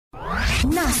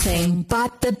Nothing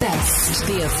but the best.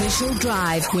 The Official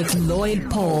Drive with Lloyd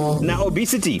Paul. Now,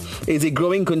 obesity is a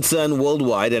growing concern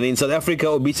worldwide, and in South Africa,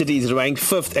 obesity is ranked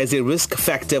 5th as a risk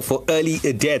factor for early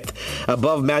death,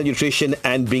 above malnutrition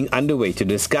and being underweight. To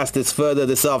discuss this further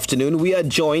this afternoon, we are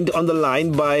joined on the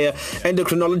line by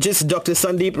endocrinologist Dr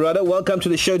Sundeep Ruder. Welcome to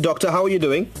the show, Doctor. How are you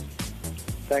doing?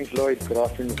 Thanks, Lloyd. Good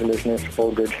afternoon to listeners.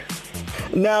 All good.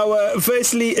 Now,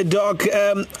 firstly, Doc,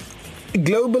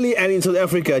 globally and in South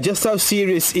Africa, just how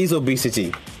serious is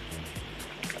obesity?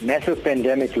 Massive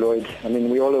pandemic, Lloyd. I mean,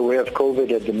 we're all aware of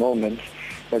COVID at the moment,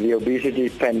 but the obesity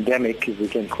pandemic, if we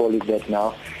can call it that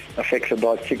now, affects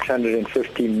about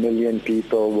 650 million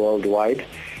people worldwide.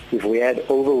 If we add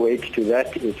overweight to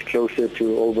that, it's closer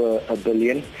to over a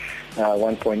billion,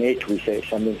 1.8 we say,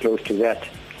 something close to that.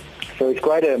 So it's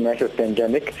quite a massive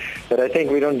pandemic, but I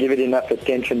think we don't give it enough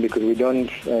attention because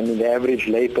the average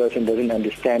layperson doesn't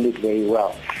understand it very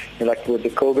well. Like with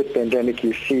the COVID pandemic,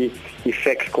 you see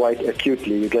effects quite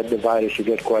acutely. You get the virus, you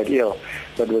get quite ill.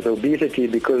 But with obesity,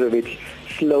 because of its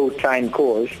slow time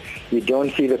course, you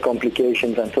don't see the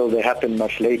complications until they happen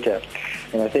much later.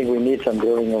 And I think we need some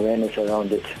growing awareness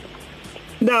around it.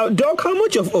 Now, Doc, how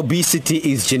much of obesity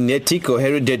is genetic or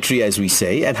hereditary, as we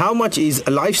say, and how much is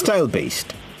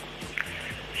lifestyle-based?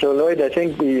 So, Lloyd, I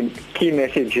think the key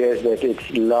message here is that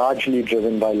it's largely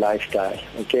driven by lifestyle,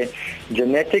 okay?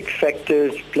 Genetic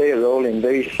factors play a role in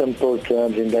very simple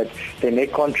terms in that they may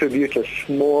contribute a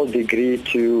small degree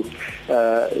to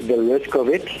the risk of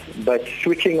it, but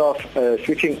switching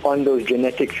on those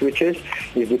genetic switches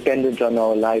is dependent on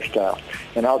our lifestyle.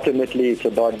 And ultimately, it's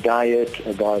about diet,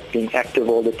 about being active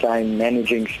all the time,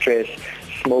 managing stress,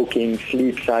 smoking,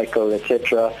 sleep cycle,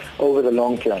 etc., over the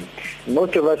long term.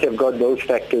 Most of us have got those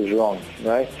factors wrong,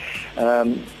 right?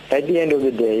 At the end of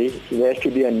the day, there has to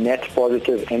be a net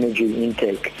positive energy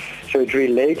intake. So it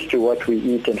relates to what we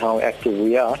eat and how active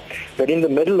we are. But in the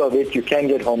middle of it, you can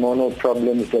get hormonal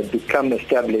problems that become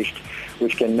established,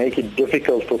 which can make it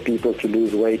difficult for people to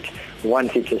lose weight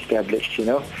once it's established,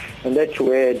 And that's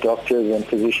where doctors and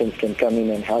physicians can come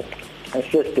in and help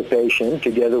assist the patient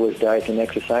together with diet and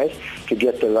exercise to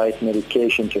get the right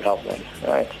medication to help them,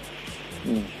 right?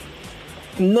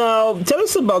 Now, tell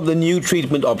us about the new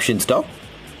treatment options, Doc.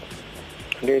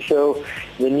 Okay, so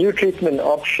the new treatment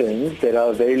options that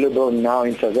are available now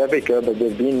in South Africa, but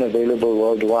they've been available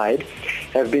worldwide,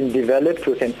 have been developed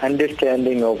with an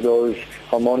understanding of those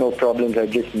hormonal problems I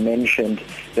just mentioned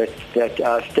that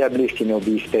are established in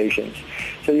obese patients.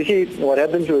 So you see, what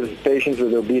happens with patients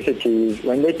with obesity is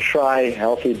when they try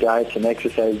healthy diets and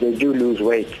exercise, they do lose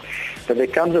weight. But there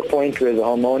comes a point where the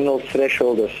hormonal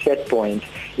threshold or set point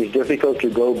is difficult to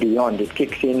go beyond. It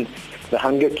kicks in, the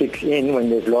hunger kicks in when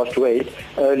they've lost weight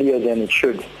earlier than it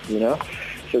should,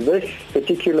 So this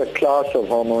particular class of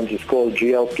hormones is called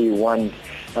GLP-1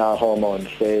 hormones.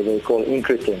 They're called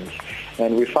incretins.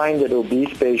 And we find that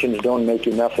obese patients don't make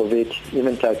enough of it.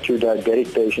 Even type 2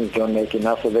 diabetic patients don't make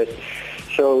enough of it.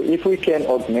 So if we can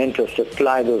augment or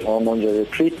supply those hormones as a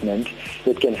treatment,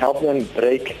 it can help them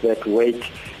break that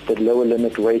lower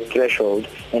limit weight threshold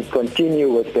and continue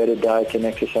with better diet and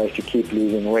exercise to keep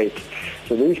losing weight.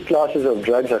 So these classes of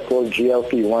drugs are called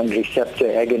GLP-1 receptor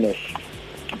agonists.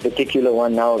 A particular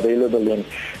one now available in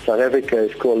South Africa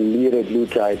is called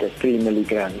liraglutide at 3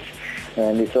 milligrams.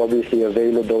 And it's obviously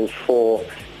available for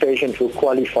patients who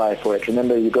qualify for it.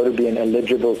 Remember, you've got to be an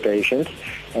eligible patient,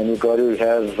 and you've got to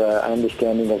have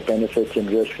understanding of benefits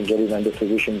and risks and get it under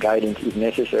physician guidance if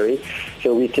necessary.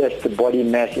 So we test the body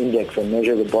mass index or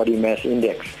measure the body mass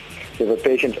index. So if a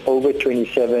patient's over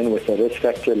 27 with a risk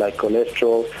factor like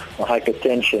cholesterol or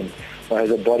hypertension, or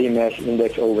has a body mass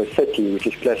index over 30, which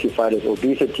is classified as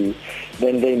obesity,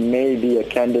 then they may be a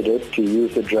candidate to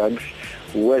use the drugs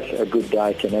with a good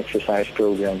diet and exercise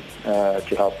program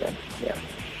to help them. Yeah.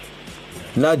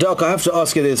 Now, Doc, I have to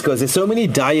ask you this because there's so many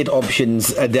diet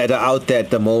options that are out there at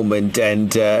the moment, and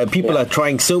people are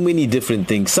trying so many different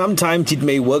things. Sometimes it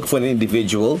may work for an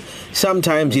individual.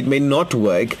 Sometimes it may not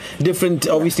work.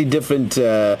 Obviously different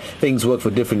things work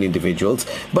for different individuals.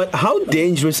 But how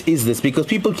dangerous is this? Because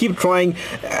people keep trying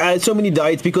so many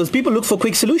diets because people look for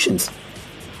quick solutions.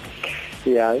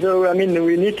 Yeah, so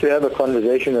we need to have a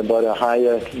conversation about a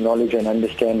higher knowledge and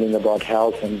understanding about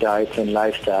health and diets and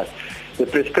lifestyle. The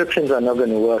prescriptions are not going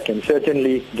to work, and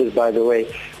certainly, just by the way,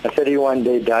 a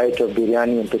 31-day diet of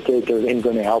biryani and potatoes ain't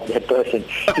going to help that person.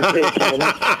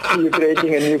 You're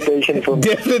creating a new patient for me.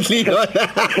 Definitely not.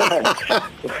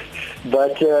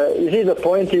 But you see, the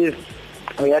point is,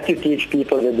 we have to teach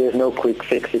people that there's no quick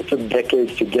fix. It took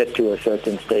decades to get to a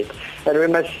certain state. And we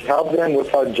must help them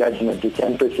without judgment. It's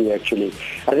empathy, actually.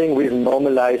 I think we've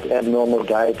normalized abnormal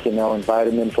diets in our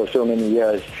environment for so many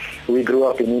years. We grew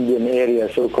up in Indian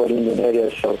areas, so-called Indian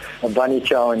areas, so a bunny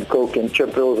chow and Coke and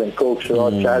chip rolls and Cokes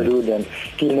throughout childhood and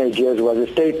teenage years was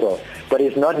a staple. But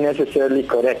it's not necessarily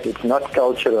correct. It's not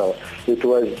cultural. It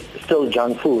was still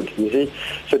junk food, you see.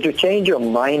 So to change your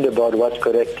mind about what's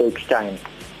correct takes time.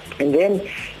 And then,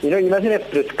 you mustn't have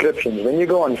prescriptions. When you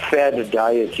go on fad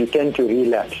diets, you tend to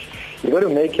relapse. You've got to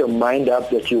make your mind up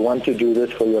that you want to do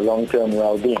this for your long-term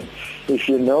well-being. If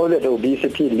you know that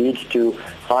obesity leads to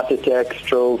heart attacks,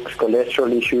 strokes,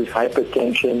 cholesterol issues,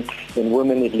 hypertension, in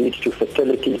women it leads to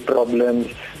fertility problems,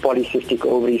 polycystic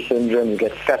ovary syndrome, you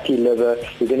get fatty liver,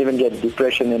 you can even get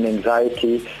depression and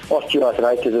anxiety,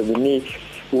 osteoarthritis of the knee.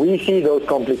 We see those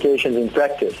complications in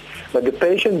practice, but the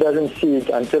patient doesn't see it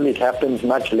until it happens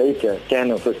much later,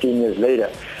 10 or 15 years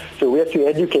later. So we have to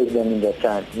educate them in that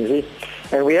time, you see.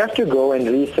 And we have to go and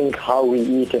rethink how we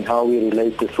eat and how we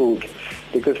relate to food,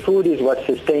 because food is what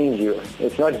sustains you.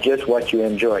 It's not just what you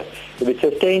enjoy. If it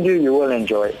sustains you, you will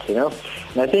enjoy it,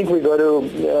 And I think we got to,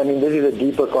 this is a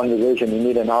deeper conversation. You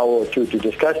need an hour or two to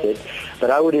discuss it.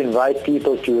 But I would invite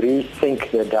people to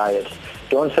rethink their diets.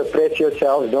 Don't suppress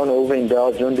yourselves, don't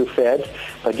overindulge, don't do fads,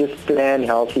 but just plan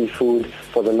healthy food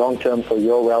for the long term for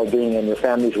your well-being and your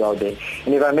family's well-being.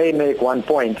 And if I may make one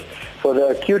point, for the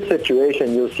acute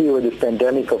situation you'll see with this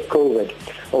pandemic of COVID,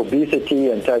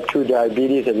 obesity and type 2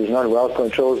 diabetes that is not well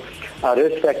controlled are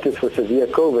risk factors for severe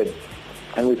COVID.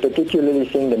 And we're particularly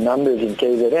seeing the numbers in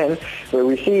KZN where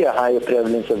we see a higher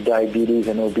prevalence of diabetes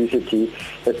and obesity,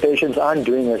 that patients aren't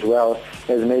doing as well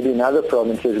as maybe in other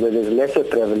provinces where there's lesser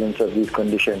prevalence of these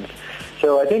conditions.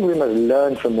 So I think we must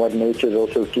learn from what nature is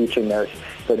also teaching us,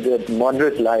 that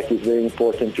moderate life is very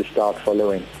important to start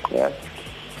following. Yeah.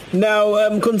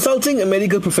 Now, consulting a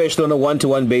medical professional on a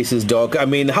one-to-one basis, Doc,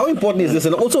 how important is this?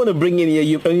 And I also want to bring in here,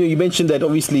 you mentioned that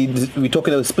obviously we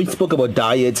spoke about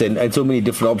diets and so many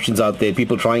different options out there,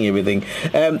 people trying everything.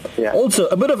 Also,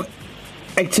 a bit of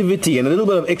activity and a little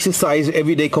bit of exercise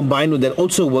every day combined with that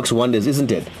also works wonders,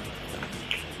 isn't it?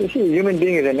 You see, a human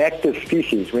being is an active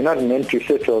species. We're not meant to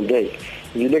sit all day.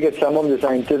 If you look at some of the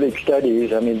scientific studies,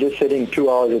 just sitting 2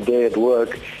 hours a day at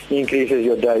work increases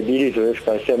your diabetes risk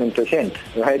by 7%,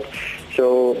 right?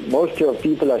 So most of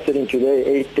people are sitting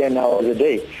today 8-10 hours a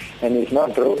day, and it's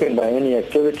not broken by any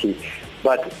activity.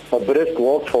 But a brisk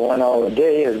walk for 1 hour a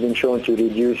day has been shown to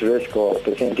reduce risk or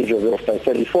percentage of risk by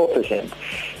 34%.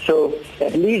 So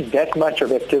at least that much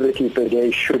of activity per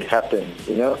day should happen,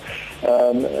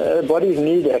 Bodies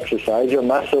need exercise. Your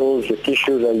muscles, your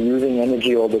tissues are using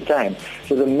energy all the time.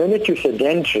 So the minute you're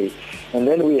sedentary, and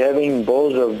then we're having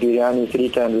bowls of biryani 3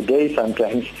 times a day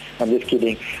sometimes, I'm just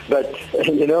kidding, but,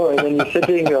 and then you're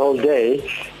sitting the whole day,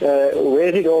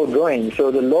 where's it all going?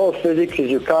 So the law of physics is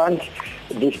you can't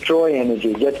destroy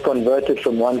energy. It gets converted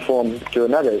from one form to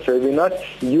another. So if you're not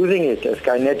using it as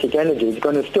kinetic energy, it's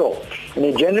going to store. And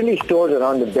it generally stores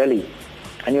around the belly.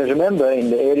 And you remember in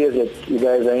the areas that you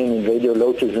guys are in Radio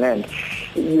Lotus land,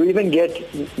 you even get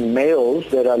males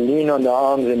that are lean on the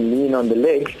arms and lean on the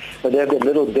legs, but they have that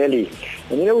little belly.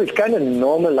 And we've kind of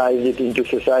normalized it into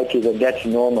society that that's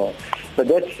normal. But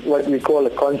that's what we call a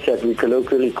concept we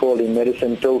colloquially call in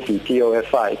medicine TOFI,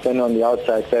 T-O-F-I, fat on the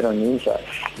outside, fat on the inside.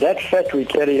 That fat we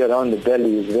carry around the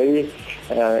belly is very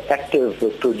active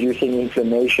with producing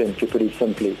inflammation, to put it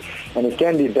simply. And it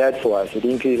can be bad for us. It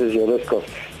increases your risk of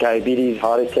diabetes,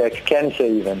 heart attacks, cancer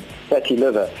even, fatty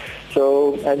liver.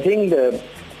 So I think the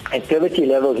activity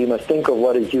levels, you must think of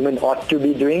what a human ought to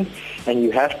be doing, and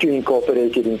you have to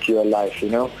incorporate it into your life,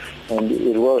 and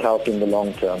it will help in the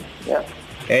long term. Yeah.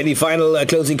 Any final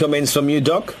closing comments from you,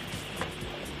 Doc?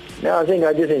 No, I think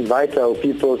I just invite our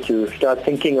people to start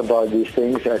thinking about these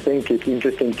things. I think it's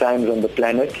interesting times on the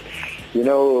planet.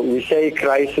 We say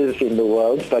crisis in the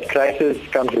world, but crisis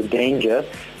comes with danger,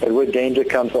 but with danger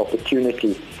comes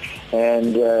opportunity.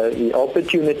 And the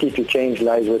opportunity to change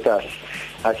lies with us.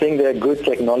 I think there are good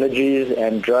technologies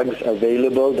and drugs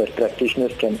available that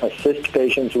practitioners can assist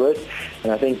patients with.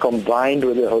 And I think combined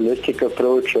with a holistic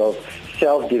approach of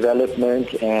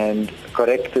self-development and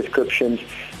correct prescriptions,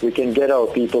 we can get our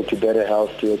people to better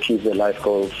health to achieve their life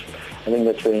goals. I think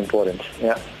that's very important.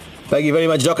 Yeah. Thank you very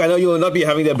much, Doc. I know you will not be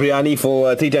having the biryani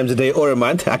for 3 times a day or a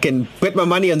month. I can bet my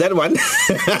money on that one.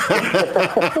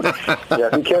 Yeah,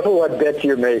 be careful what bet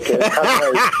you make.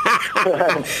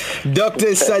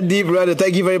 Dr. Sundeep Ruder,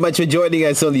 thank you very much for joining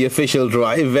us on the Official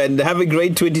Drive, and have a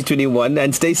great 2021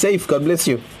 and stay safe. God bless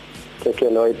you. Take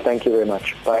care, Lloyd. Thank you very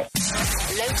much. Bye.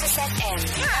 Lotus FM.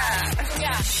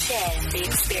 Yeah. Share the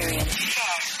experience.